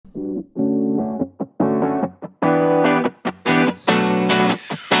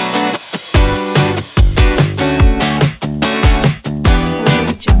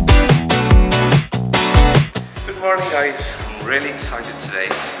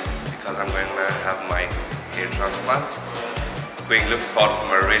hair transplant. Looking forward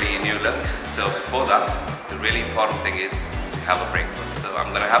for a really new look. So before that, the really important thing is to have a breakfast. So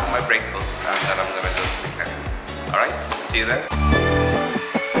I'm gonna have my breakfast and then I'm gonna go to the clinic. Alright, see you there.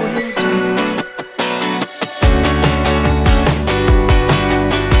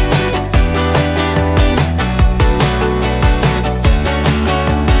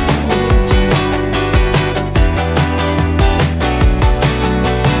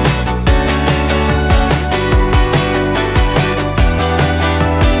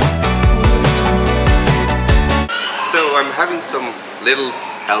 I'm having some little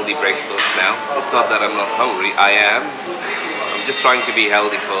healthy breakfast now. It's not that I'm not hungry, I am. I'm just trying to be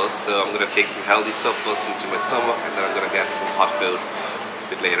healthy first, so I'm going to take some healthy stuff first into my stomach and then I'm going to get some hot food a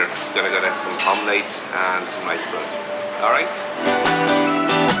bit later. I'm going to get some omelette and some rice bread. Alright?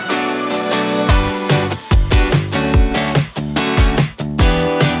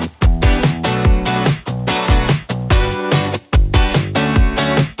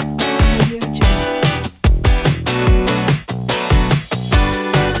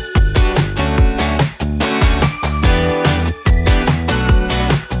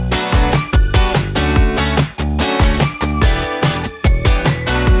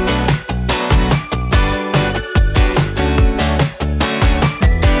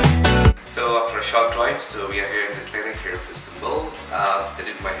 So we are here in the clinic here of Istanbul. They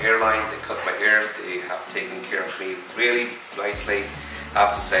did my hairline, they cut my hair, they have taken care of me really nicely, I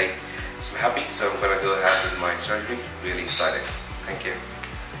have to say. So I'm happy, so I'm going to go ahead with my surgery. Really excited. Thank you.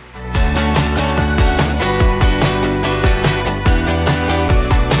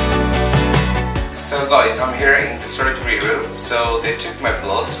 So guys, I'm here in the surgery room. So they took my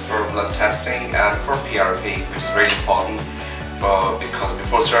blood for blood testing and for PRP, which is really important. Because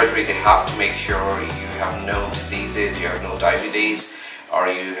before surgery they have to make sure you have no diseases, you have no diabetes, or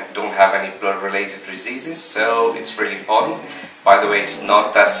you don't have any blood related diseases, so it's really important. By the way, it's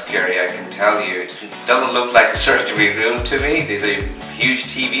not that scary, I can tell you. It doesn't look like a surgery room to me. There's a huge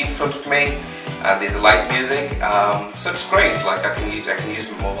TV in front of me and there's light music, so it's great. Like I can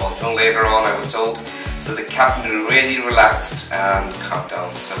use my mobile phone later on, I was told. So the captain really relaxed and calmed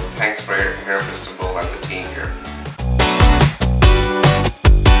down. So thanks for Hairofistanbul and the team here.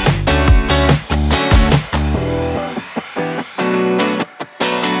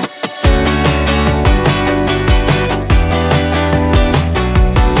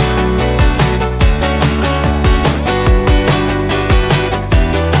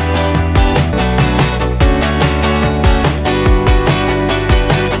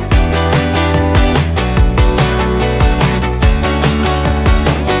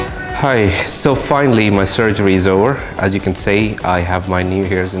 Hi, so finally my surgery is over. As you can see, I have my new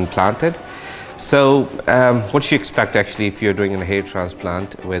hairs implanted. So what you expect actually if you're doing a hair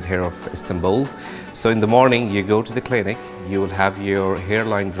transplant with Hairofistanbul. So in the morning you go to the clinic, you will have your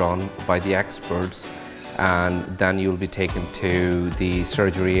hairline drawn by the experts and then you'll be taken to the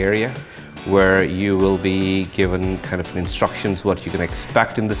surgery area where you will be given kind of instructions what you can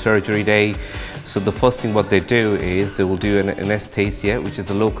expect in the surgery day. So the first thing what they do is they will do an anesthesia, which is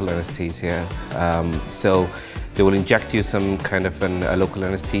a local anesthesia. So they will inject you some kind of a local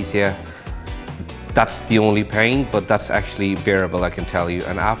anesthesia. That's the only pain, but that's actually bearable, I can tell you.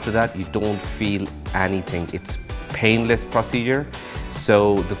 And after that, you don't feel anything. It's painless procedure.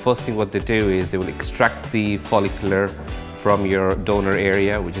 So the first thing what they do is they will extract the follicular from your donor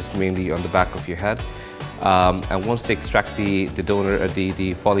area, which is mainly on the back of your head. And once they extract the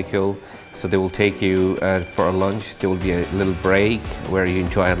follicle, so they will take you for a lunch. There will be a little break where you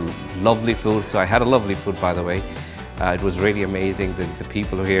enjoy lovely food. So I had a lovely food, by the way. It was really amazing. The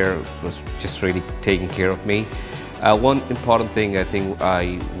people here was just really taking care of me. One important thing I think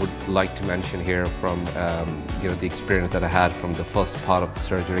I would like to mention here from the experience that I had from the first part of the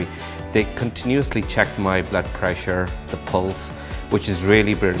surgery. They continuously checked my blood pressure, the pulse, which is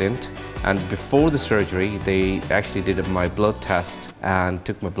really brilliant. And before the surgery, they actually did my blood test and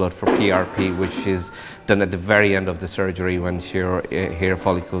took my blood for PRP, which is done at the very end of the surgery when your hair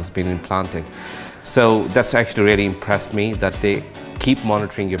follicle has been implanted. So that's actually really impressed me that they keep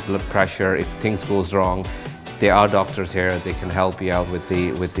monitoring your blood pressure. If things goes wrong, there are doctors here. They can help you out with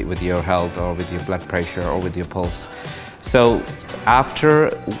your health or with your blood pressure or with your pulse. So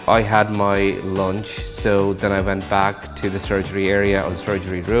after I had my lunch, so then I went back to the surgery area or the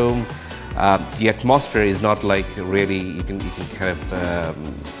surgery room. The atmosphere is not like really, you can kind of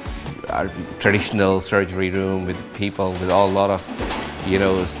a traditional surgery room with people with a lot of,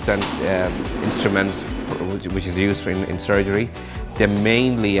 stent instruments which is used in surgery. They're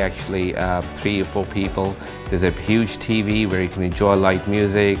mainly actually 3 or 4 people. There's a huge TV where you can enjoy light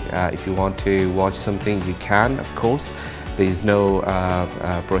music. If you want to watch something, you can, of course. There's no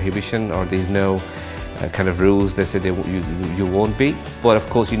prohibition, or there's no kind of rules they say you won't be. But of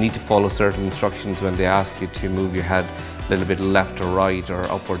course you need to follow certain instructions when they ask you to move your head a little bit left or right or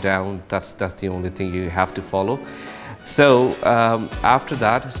up or down. That's the only thing you have to follow. So after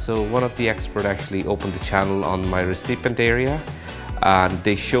that, so one of the experts actually opened the channel on my recipient area, and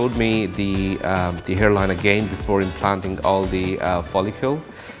they showed me the hairline again before implanting all the follicle.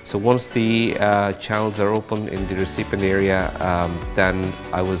 So once the channels are open in the recipient area, then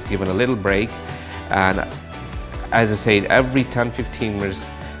I was given a little break. And as I said, every 10-15 minutes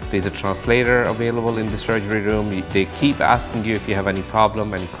there's a translator available in the surgery room. They keep asking you if you have any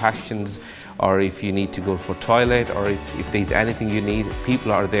problem, any questions, or if you need to go for toilet, or if there's anything you need,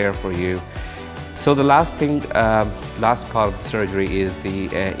 people are there for you. So the last part of the surgery is the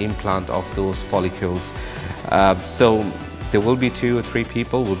implant of those follicles. So there will be 2 or 3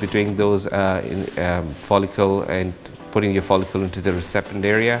 people will be doing those follicle and putting your follicle into the recipient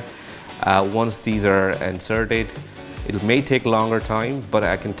area. Once these are inserted, it may take longer time, but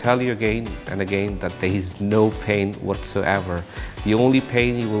I can tell you again and again that there is no pain whatsoever. The only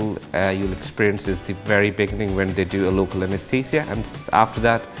pain you'll experience is the very beginning when they do a local anesthesia, and after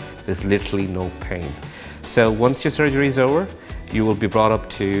that there's literally no pain. So once your surgery is over, you will be brought up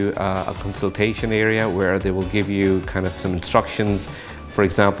to a consultation area where they will give you kind of some instructions. For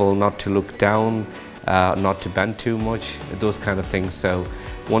example, not to look down, not to bend too much, those kind of things. So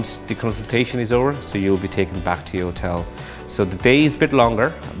once the consultation is over, so you'll be taken back to your hotel. So the day is a bit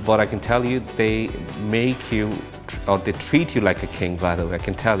longer, but I can tell you they make you, or they treat you like a king, by the way, I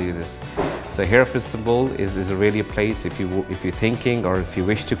can tell you this. So Hairofistanbul is really a place, if you're thinking or if you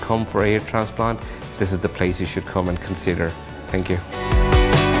wish to come for a hair transplant, this is the place you should come and consider. Thank you.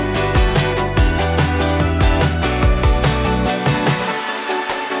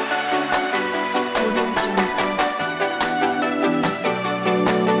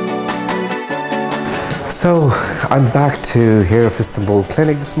 So I'm back to Hairofistanbul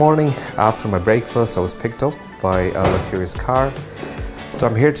clinic this morning. After my breakfast, I was picked up by a luxurious car. So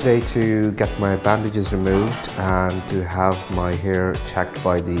I'm here today to get my bandages removed and to have my hair checked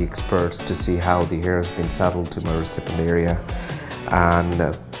by the experts to see how the hair has been settled to my recipient area, and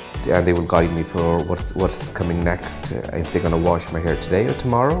they will guide me for what's coming next, if they're going to wash my hair today or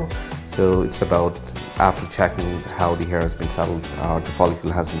tomorrow. So it's about after checking how the hair has been settled, or the follicle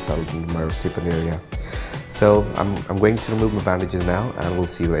has been settled in my recipient area. So I'm going to remove my bandages now, and we'll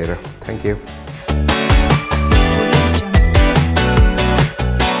see you later. Thank you.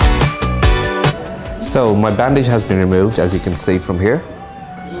 So my bandage has been removed, as you can see from here.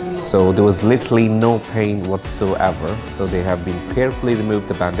 So there was literally no pain whatsoever. So they have been carefully removed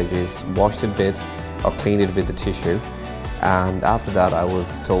the bandages, washed it a bit, or cleaned it with the tissue. And after that, I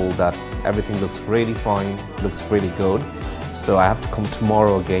was told that everything looks really fine, looks really good. So I have to come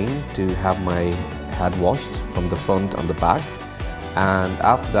tomorrow again to have my head washed from the front and the back. And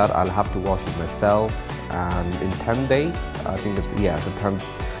after that, I'll have to wash it myself. And in 10 days, I think that, yeah, the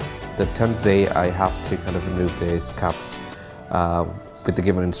 10th day, I have to kind of remove these caps with the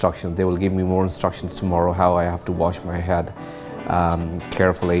given instruction. They will give me more instructions tomorrow how I have to wash my head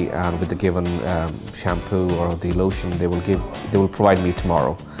carefully, and with the given shampoo or the lotion they will provide me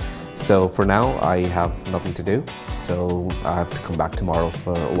tomorrow. So for now I have nothing to do, so I have to come back tomorrow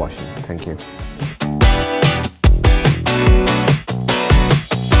for washing. Thank you.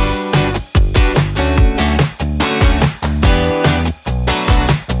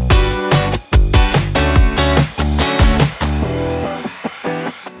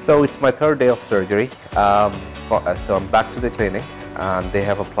 So it's my 3rd day of surgery. So I'm back to the clinic, and they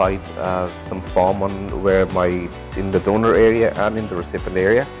have applied some foam on in the donor area and in the recipient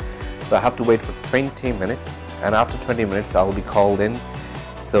area. So I have to wait for 20 minutes, and after 20 minutes I will be called in.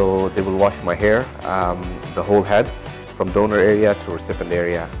 So they will wash my hair, the whole head, from donor area to recipient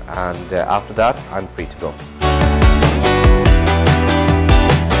area, and after that I'm free to go.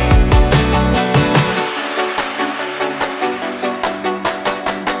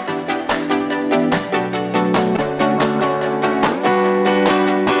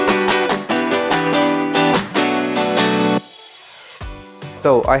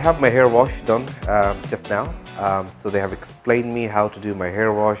 So I have my hair wash done just now. So they have explained me how to do my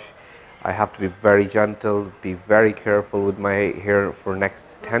hair wash. I have to be very gentle, be very careful with my hair for next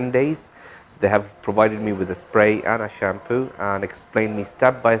 10 days. So they have provided me with a spray and a shampoo and explained me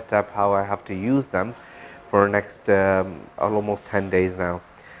step by step how I have to use them for next almost 10 days now.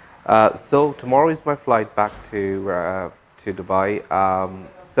 So tomorrow is my flight back to to Dubai.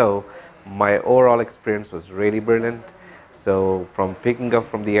 So my overall experience was really brilliant. So from picking up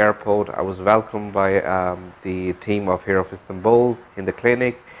from the airport, I was welcomed by the team of Hair of Istanbul in the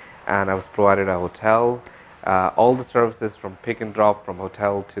clinic, and I was provided a hotel. All the services from pick and drop from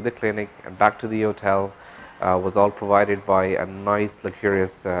hotel to the clinic and back to the hotel was all provided by a nice,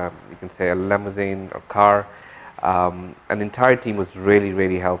 luxurious, you can say a limousine or car. An entire team was really,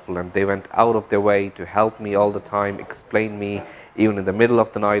 really helpful, and they went out of their way to help me all the time, explain me, even in the middle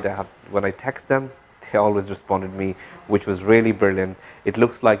of the night. When I text them, they always responded me, which was really brilliant. It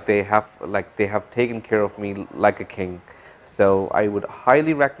looks like they have taken care of me like a king. So I would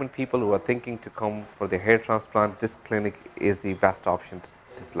highly recommend people who are thinking to come for their hair transplant. This clinic is the best option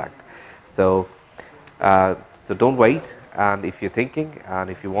to select. So so don't wait, and if you're thinking and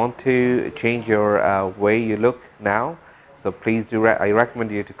if you want to change your way you look now, so please do, I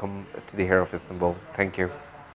recommend you to come to the Hair of Istanbul. Thank you.